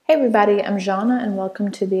Hey everybody, I'm Jana and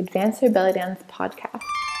welcome to the Advance Your Belly Dance podcast.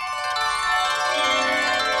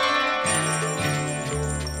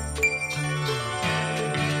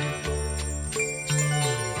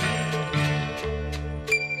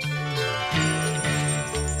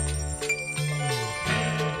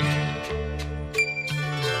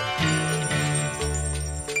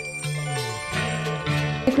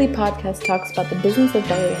 The weekly podcast talks about the business of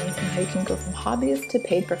belly dance and how you can go from hobbyist to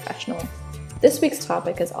paid professional. This week's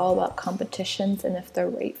topic is all about competitions and if they're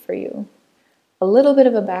right for you. A little bit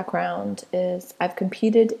of a background is I've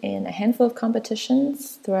competed in a handful of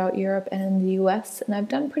competitions throughout Europe and in the US, and I've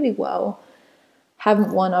done pretty well.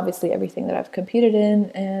 Haven't won obviously everything that I've competed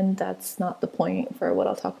in, and that's not the point for what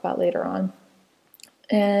I'll talk about later on.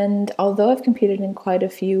 And although I've competed in quite a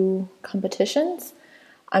few competitions,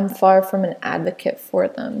 I'm far from an advocate for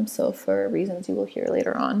them, so for reasons you will hear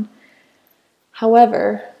later on.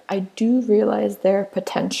 However, I do realize their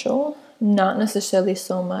potential, not necessarily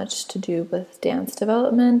so much to do with dance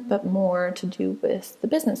development, but more to do with the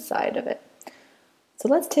business side of it. So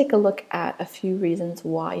let's take a look at a few reasons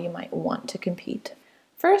why you might want to compete.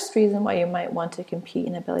 First reason why you might want to compete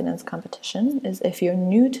in a belly dance competition is if you're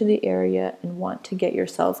new to the area and want to get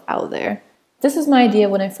yourself out there. This is my idea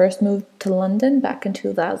when I first moved to London back in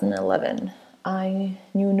 2011. I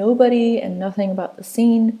knew nobody and nothing about the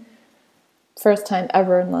scene. First time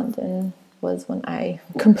ever in London was when I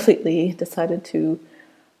completely decided to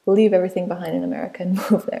leave everything behind in America and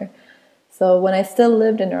move there. So when I still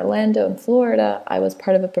lived in Orlando in Florida, I was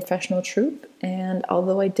part of a professional troupe, and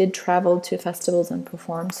although I did travel to festivals and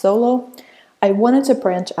perform solo, I wanted to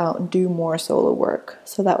branch out and do more solo work.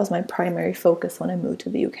 So that was my primary focus when I moved to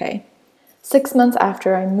the UK. 6 months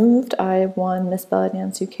after I moved, I won Miss Belly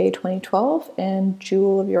Dance UK 2012 and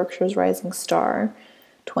Jewel of Yorkshire's Rising Star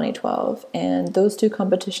 2012, and those two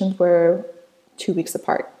competitions were 2 weeks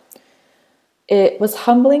apart. It was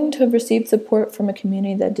humbling to have received support from a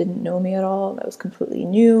community that didn't know me at all, that was completely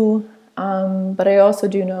new, but I also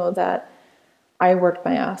do know that I worked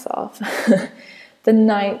my ass off. The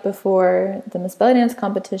night before the Miss Belly Dance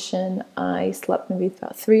competition, I slept maybe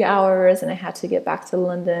about 3 hours and I had to get back to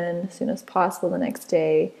London as soon as possible the next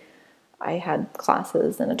day. I had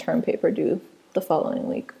classes and a term paper due the following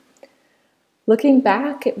week. Looking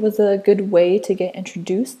back, it was a good way to get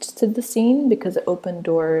introduced to the scene because it opened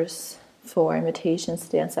doors for invitations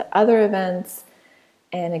to dance at other events,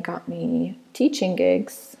 and it got me teaching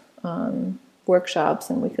gigs,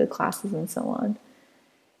 workshops and weekly classes and so on.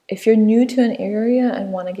 If you're new to an area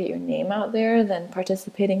and want to get your name out there, then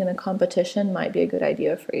participating in a competition might be a good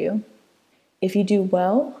idea for you. If you do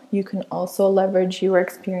well, you can also leverage your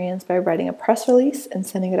experience by writing a press release and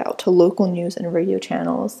sending it out to local news and radio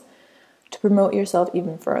channels to promote yourself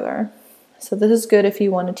even further. So this is good if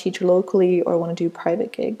you want to teach locally or want to do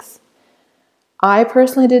private gigs. I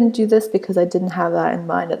personally didn't do this because I didn't have that in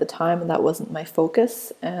mind at the time, and that wasn't my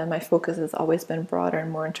focus. And my focus has always been broader and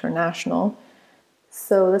more international.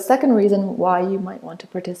 So the second reason why you might want to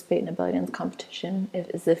participate in a belly dance competition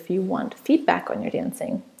is if you want feedback on your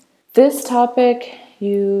dancing. This topic,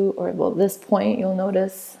 this point you'll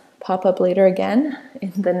notice pop up later again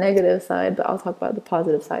in the negative side, but I'll talk about the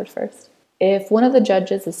positive side first. If one of the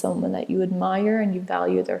judges is someone that you admire and you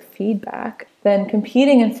value their feedback, then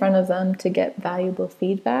competing in front of them to get valuable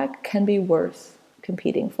feedback can be worth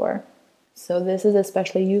competing for. So this is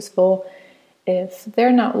especially useful if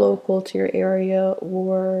they're not local to your area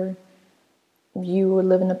or you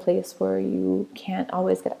live in a place where you can't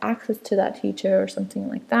always get access to that teacher or something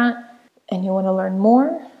like that, and you want to learn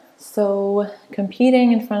more. So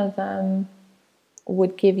competing in front of them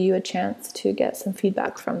would give you a chance to get some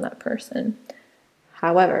feedback from that person.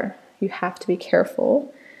 However, you have to be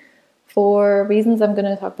careful. For reasons I'm going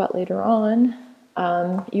to talk about later on,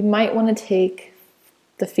 you might want to take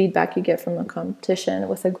the feedback you get from a competition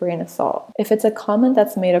with a grain of salt. If it's a comment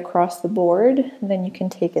that's made across the board, then you can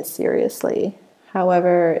take it seriously.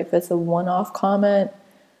 However, if it's a one-off comment,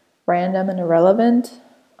 random and irrelevant,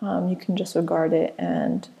 you can disregard it,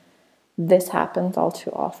 and this happens all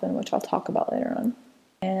too often, which I'll talk about later on.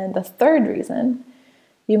 And the third reason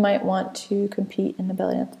you might want to compete in a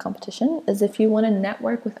belly dance competition is if you want to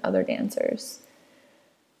network with other dancers.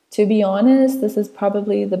 To be honest, this is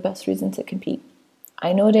probably the best reason to compete.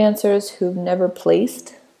 I know dancers who've never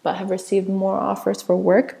placed but have received more offers for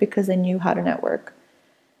work because they knew how to network.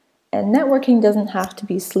 And networking doesn't have to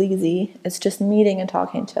be sleazy. It's just meeting and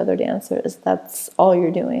talking to other dancers. That's all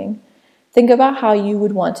you're doing. Think about how you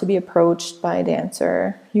would want to be approached by a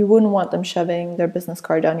dancer. You wouldn't want them shoving their business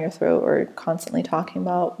card down your throat or constantly talking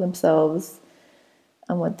about themselves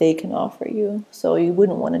and what they can offer you. So you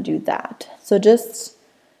wouldn't want to do that. So just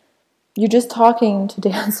you're just talking to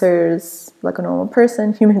dancers like a normal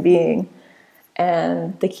person, human being.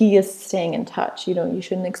 And the key is staying in touch. You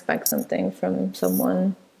shouldn't expect something from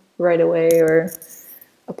someone right away or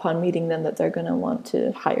upon meeting them that they're going to want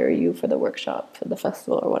to hire you for the workshop, for the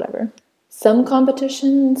festival or whatever. Some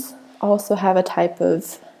competitions also have a type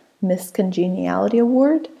of Miss Congeniality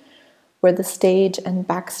award where the stage and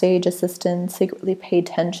backstage assistants secretly pay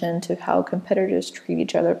attention to how competitors treat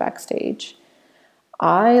each other backstage.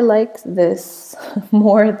 I like this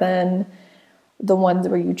more than the ones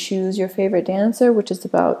where you choose your favorite dancer, which is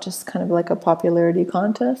about just kind of like a popularity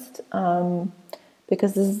contest,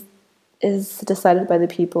 because this is decided by the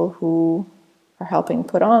people who are helping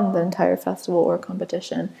put on the entire festival or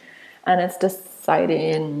competition, and it's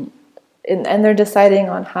deciding, and they're deciding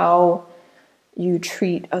on how you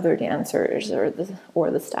treat other dancers or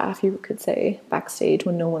the staff, you could say, backstage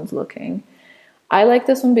when no one's looking. I like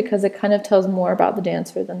this one because it kind of tells more about the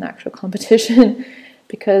dancer than the actual competition.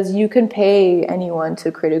 Because you can pay anyone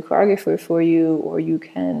to create a choreography for you, or you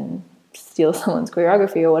can steal someone's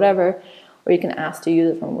choreography or whatever, or you can ask to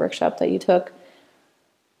use it from a workshop that you took.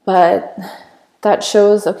 But that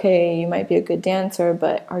shows, okay, you might be a good dancer,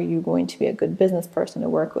 but are you going to be a good business person to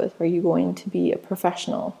work with? Are you going to be a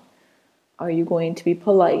professional? Are you going to be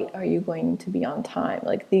polite? Are you going to be on time?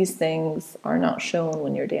 Like, these things are not shown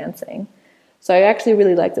when you're dancing. So I actually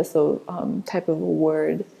really like this type of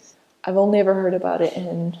award. I've only ever heard about it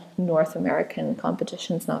in North American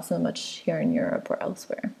competitions, not so much here in Europe or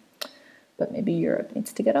elsewhere. But maybe Europe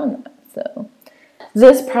needs to get on that. So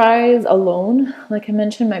this prize alone, like I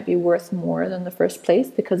mentioned, might be worth more than the first place,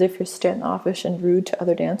 because if you're standoffish and rude to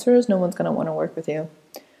other dancers, no one's going to want to work with you.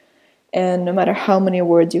 And no matter how many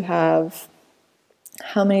awards you have,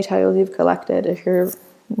 how many titles you've collected, if you're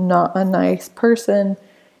not a nice person,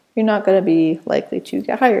 you're not going to be likely to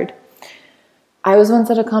get hired. I was once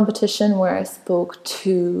at a competition where I spoke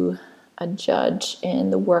to a judge in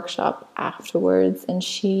the workshop afterwards, and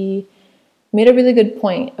she made a really good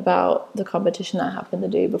point about the competition that happened the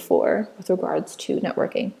day before with regards to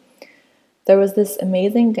networking. There was this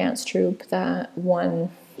amazing dance troupe that won,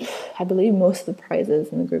 I believe, most of the prizes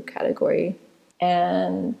in the group category.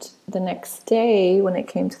 And the next day, when it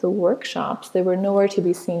came to the workshops, they were nowhere to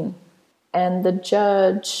be seen. And the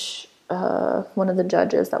judge, one of the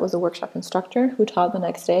judges that was a workshop instructor who taught the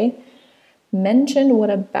next day, mentioned what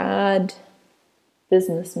a bad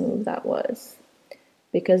business move that was,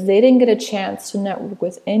 because they didn't get a chance to network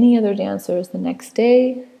with any other dancers the next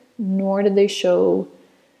day, nor did they show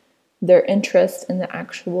their interest in the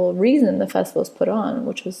actual reason the festival was put on,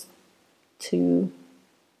 which was to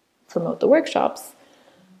promote the workshops.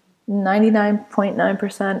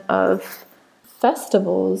 99.9% of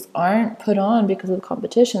festivals aren't put on because of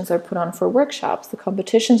competitions. They're put on for workshops. The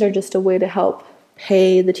competitions are just a way to help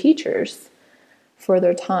pay the teachers for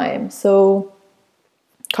their time. So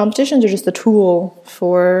competitions are just a tool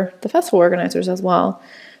for the festival organizers as well.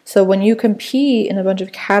 So when you compete in a bunch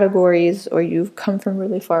of categories, or you've come from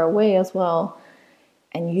really far away as well,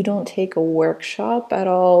 and you don't take a workshop at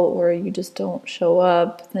all, or you just don't show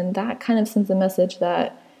up, then that kind of sends a message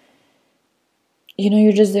that,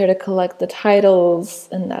 you're just there to collect the titles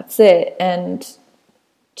and that's it. And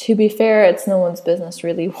to be fair, it's no one's business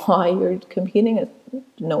really why you're competing.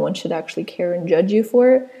 No one should actually care and judge you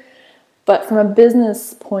for it. But from a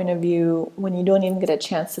business point of view, when you don't even get a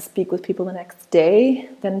chance to speak with people the next day,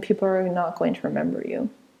 then people are not going to remember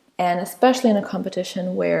you. And especially in a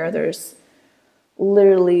competition where there's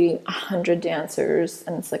literally 100 dancers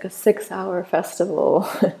and it's like a 6-hour festival,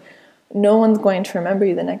 no one's going to remember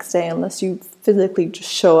you the next day unless you physically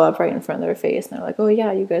just show up right in front of their face and they're like, oh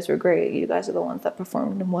yeah, you guys were great. You guys are the ones that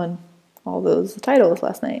performed and won all those titles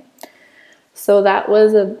last night. So that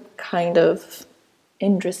was a kind of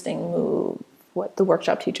interesting move, what the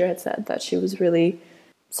workshop teacher had said, that she was really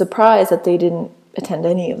surprised that they didn't attend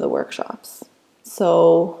any of the workshops.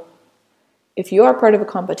 So if you are part of a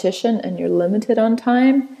competition and you're limited on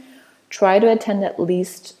time, try to attend at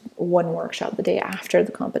least one workshop the day after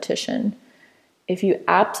the competition. If you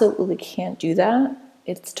absolutely can't do that,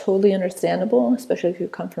 it's totally understandable, especially if you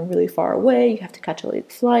come from really far away, you have to catch a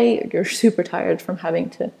late flight, or you're super tired from having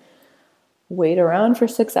to wait around for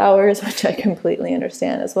 6 hours, which I completely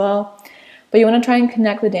understand as well. But you want to try and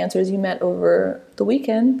connect the dancers you met over the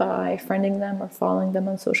weekend by friending them or following them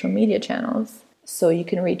on social media channels. So you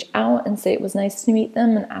can reach out and say it was nice to meet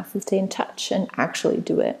them and ask to stay in touch and actually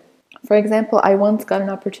do it. For example, I once got an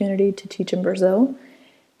opportunity to teach in Brazil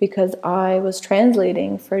because I was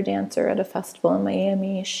translating for a dancer at a festival in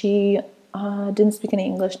Miami. She didn't speak any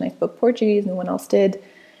English and I spoke Portuguese, no one else did.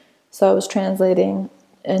 So I was translating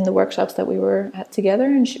in the workshops that we were at together,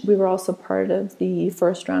 and we were also part of the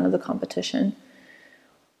first round of the competition.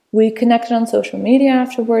 We connected on social media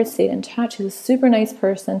afterwards, stayed in touch. She's a super nice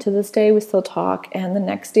person. To this day, we still talk. And the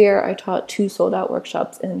next year, I taught 2 sold-out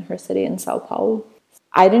workshops in her city in Sao Paulo.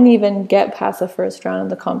 I didn't even get past the first round of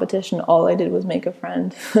the competition. All I did was make a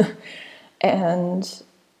friend. And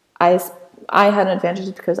I had an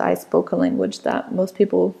advantage because I spoke a language that most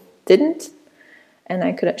people didn't.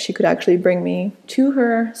 And she could actually bring me to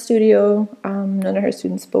her studio. None of her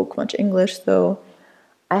students spoke much English, so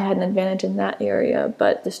I had an advantage in that area.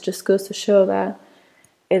 But this just goes to show that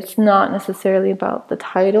it's not necessarily about the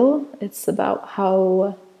title. It's about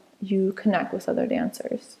how you connect with other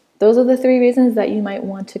dancers. Those are the 3 reasons that you might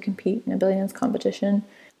want to compete in a belly dance competition.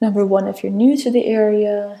 Number 1, if you're new to the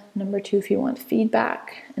area. Number 2, if you want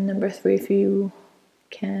feedback. And number 3, if you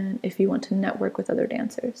want to network with other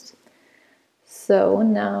dancers. So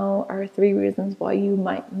now are 3 reasons why you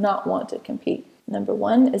might not want to compete. Number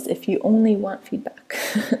 1 is if you only want feedback.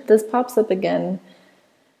 This pops up again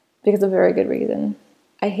because of a very good reason.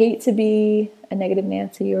 I hate to be a negative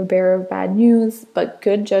Nancy or bearer of bad news, but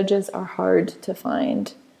good judges are hard to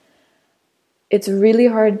find. It's really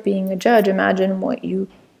hard being a judge. Imagine what you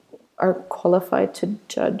are qualified to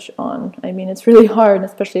judge on. I mean, it's really hard,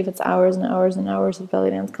 especially if it's hours and hours and hours of belly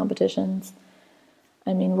dance competitions.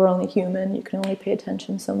 I mean, we're only human. You can only pay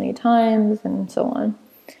attention so many times and so on.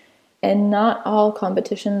 And not all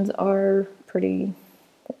competitions are pretty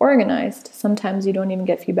organized. Sometimes you don't even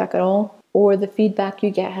get feedback at all, or the feedback you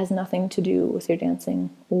get has nothing to do with your dancing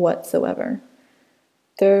whatsoever.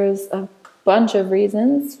 There's a bunch of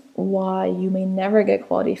reasons why you may never get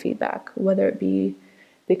quality feedback, whether it be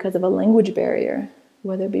because of a language barrier,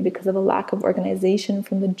 whether it be because of a lack of organization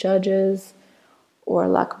from the judges, or a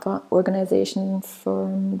lack of organization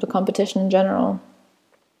from the competition in general,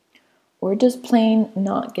 or just plain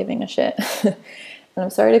not giving a shit. And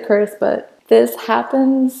I'm sorry to curse, but this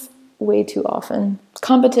happens way too often.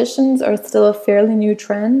 Competitions are still a fairly new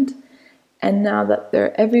trend, and now that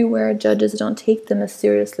they're everywhere, judges don't take them as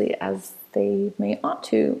seriously as they may ought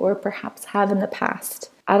to, or perhaps have in the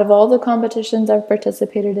past. Out of all the competitions I've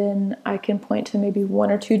participated in, I can point to maybe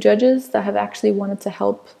 1 or 2 judges that have actually wanted to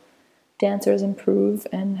help dancers improve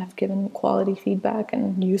and have given quality feedback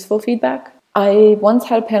and useful feedback. I once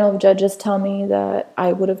had a panel of judges tell me that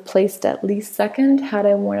I would have placed at least 2nd had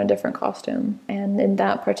I worn a different costume. And in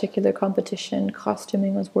that particular competition,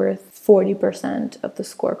 costuming was worth 40% of the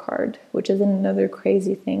scorecard, which is another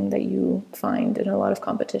crazy thing that you find in a lot of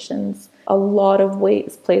competitions. A lot of weight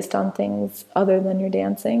is placed on things other than your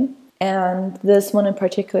dancing. And this one in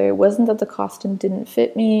particular, it wasn't that the costume didn't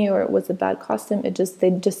fit me or it was a bad costume. They just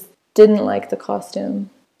didn't like the costume.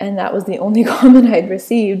 And that was the only comment I'd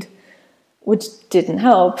received, which didn't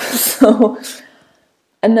help. So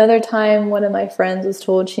another time, one of my friends was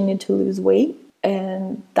told she needed to lose weight,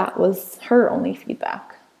 and that was her only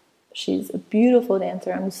feedback. She's a beautiful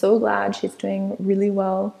dancer. I'm so glad she's doing really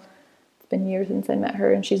well. It's been years since I met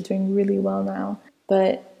her, and she's doing really well now.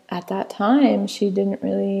 But at that time, she didn't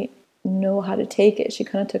really know how to take it. She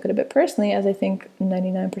kind of took it a bit personally, as I think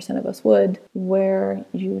 99% of us would, where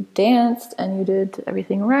you danced and you did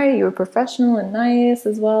everything right. You were professional and nice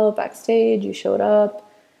as well. Backstage, you showed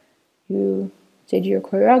up, you did your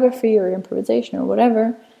choreography or your improvisation or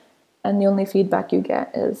whatever, and the only feedback you get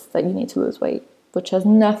is that you need to lose weight, which has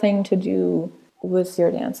nothing to do with your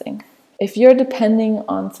dancing. If you're depending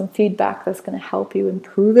on some feedback that's going to help you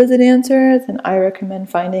improve as a dancer, then I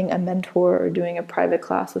recommend finding a mentor or doing a private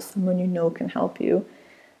class with someone you know can help you,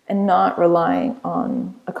 and not relying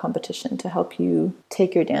on a competition to help you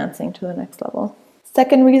take your dancing to the next level.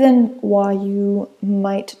 Second reason why you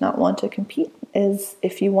might not want to compete is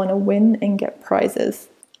if you want to win and get prizes.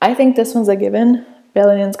 I think this one's a given.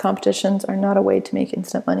 Belly dance competitions are not a way to make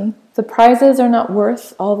instant money. The prizes are not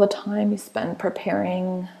worth all the time you spend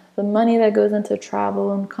preparing, the money that goes into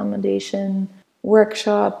travel and accommodation,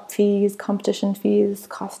 workshop fees, competition fees,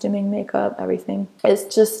 costuming, makeup, everything.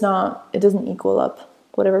 It's just not, it doesn't equal up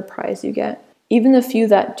whatever prize you get. Even the few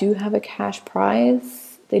that do have a cash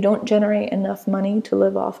prize, they don't generate enough money to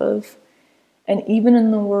live off of. And even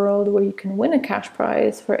in the world where you can win a cash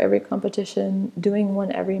prize for every competition, doing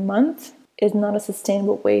one every month is not a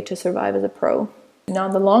sustainable way to survive as a pro. Now,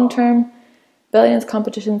 in the long term, belly dance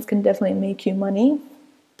competitions can definitely make you money,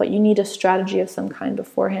 but you need a strategy of some kind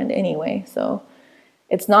beforehand anyway. So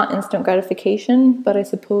it's not instant gratification, but I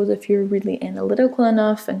suppose if you're really analytical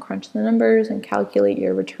enough and crunch the numbers and calculate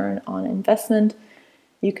your return on investment,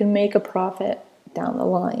 you can make a profit down the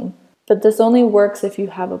line. But this only works if you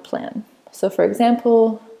have a plan. So for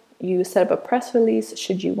example, you set up a press release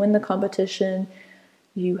should you win the competition.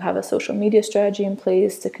 you have a social media strategy in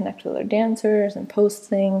place to connect with other dancers and post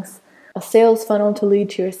things, a sales funnel to lead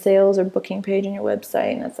to your sales or booking page on your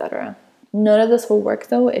website, etc. None of this will work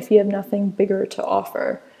though if you have nothing bigger to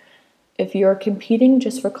offer. If you're competing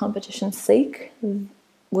just for competition's sake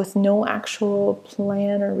with no actual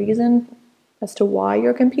plan or reason as to why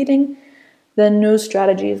you're competing, then no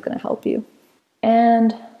strategy is going to help you.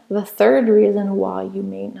 And the third reason why you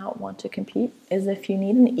may not want to compete is if you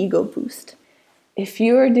need an ego boost. If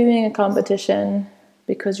you are doing a competition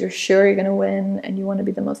because you're sure you're going to win and you want to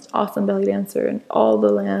be the most awesome belly dancer in all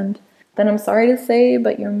the land, then I'm sorry to say,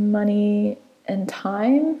 but your money and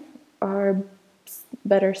time are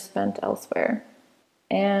better spent elsewhere.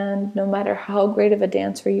 And no matter how great of a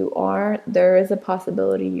dancer you are, there is a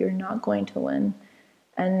possibility you're not going to win.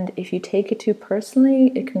 And if you take it too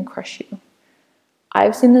personally, it can crush you.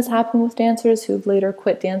 I've seen this happen with dancers who've later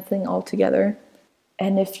quit dancing altogether.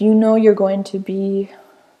 And if you know you're going to be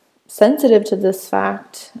sensitive to this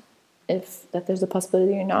fact, that there's a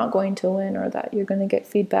possibility you're not going to win or that you're going to get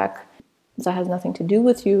feedback that has nothing to do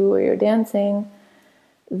with you or your dancing,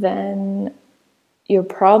 then you're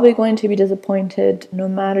probably going to be disappointed no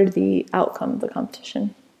matter the outcome of the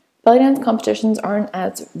competition. Belly dance competitions aren't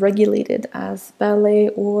as regulated as ballet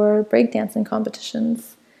or breakdancing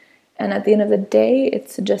competitions. And at the end of the day,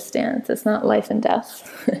 it's just dance. It's not life and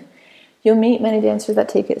death. You'll meet many dancers that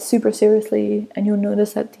take it super seriously, and you'll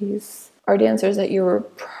notice that these are dancers that you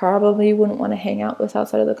probably wouldn't want to hang out with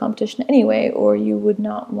outside of the competition anyway, or you would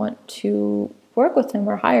not want to work with them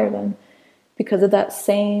or hire them because of that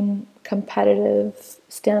same competitive,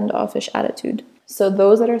 standoffish attitude. So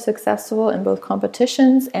those that are successful in both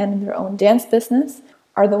competitions and in their own dance business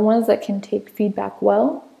are the ones that can take feedback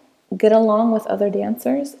well, get along with other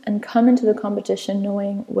dancers, and come into the competition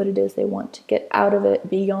knowing what it is they want to get out of it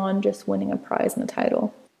beyond just winning a prize and a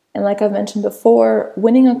title. And like I've mentioned before,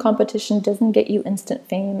 winning a competition doesn't get you instant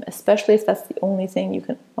fame, especially if that's the only thing you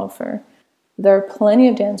can offer. There are plenty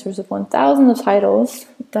of dancers with 1,000 of titles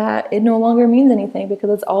that it no longer means anything because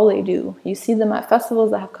that's all they do. You see them at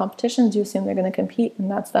festivals that have competitions, you assume they're going to compete,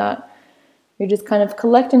 and that's that. You're just kind of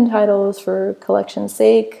collecting titles for collection's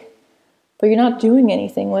sake, but you're not doing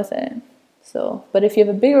anything with it. But if you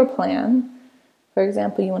have a bigger plan, for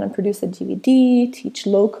example, you want to produce a DVD, teach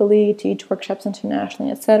locally, teach workshops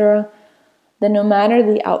internationally, etc., then no matter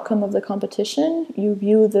the outcome of the competition, you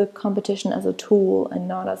view the competition as a tool and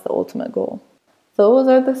not as the ultimate goal. Those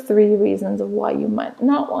are the 3 reasons of why you might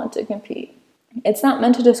not want to compete. It's not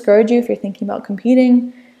meant to discourage you if you're thinking about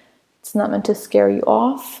competing. It's not meant to scare you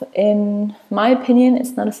off. In my opinion,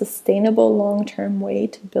 it's not a sustainable long-term way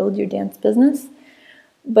to build your dance business,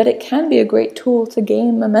 but it can be a great tool to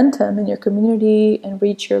gain momentum in your community and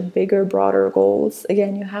reach your bigger, broader goals.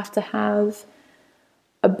 Again, you have to have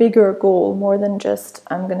a bigger goal more than just,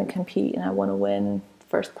 I'm going to compete and I want to win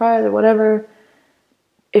first prize or whatever.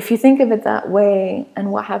 If you think of it that way,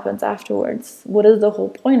 and what happens afterwards, what is the whole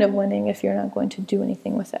point of winning if you're not going to do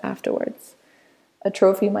anything with it afterwards? A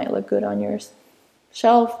trophy might look good on your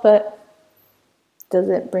shelf, but does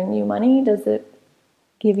it bring you money? Does it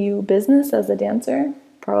give you business as a dancer?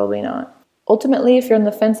 Probably not. Ultimately, if you're on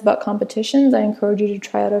the fence about competitions, I encourage you to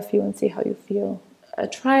try out a few and see how you feel.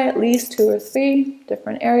 Try at least 2 or 3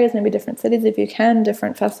 different areas, maybe different cities if you can,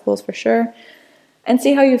 different festivals for sure, and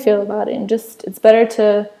see how you feel about it. And it's better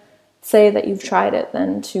to say that you've tried it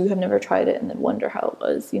than to have never tried it and then wonder how it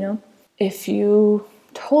was, If you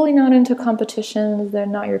totally not into competitions, they're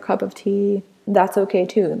not your cup of tea, that's okay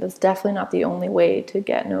too. That's definitely not the only way to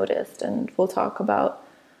get noticed. And we'll talk about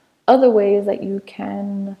other ways that you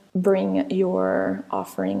can bring your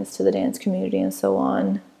offerings to the dance community and so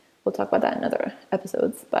on. We'll talk about that in other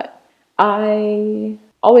episodes. But I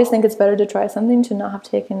always think it's better to try something to not have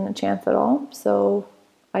taken a chance at all. So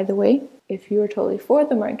either way, if you are totally for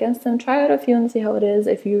them or against them, try out a few and see how it is.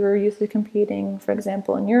 If you are used to competing, for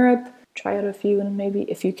example, in Europe, try out a few, and maybe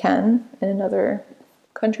if you can, in another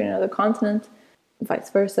country, another continent,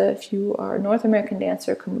 vice versa. If you are a North American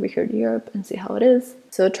dancer, come over here to Europe and see how it is.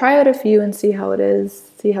 So try out a few and see how it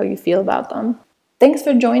is, see how you feel about them. Thanks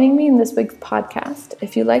for joining me in this week's podcast.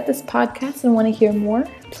 If you like this podcast and want to hear more,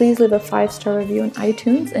 please leave a 5-star review on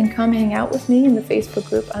iTunes and come hang out with me in the Facebook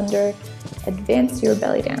group under Advance Your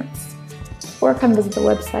Belly Dance. Or come visit the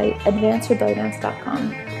website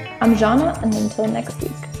advanceyourbellydance.com. I'm Jana, and until next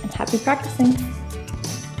week, and happy practicing!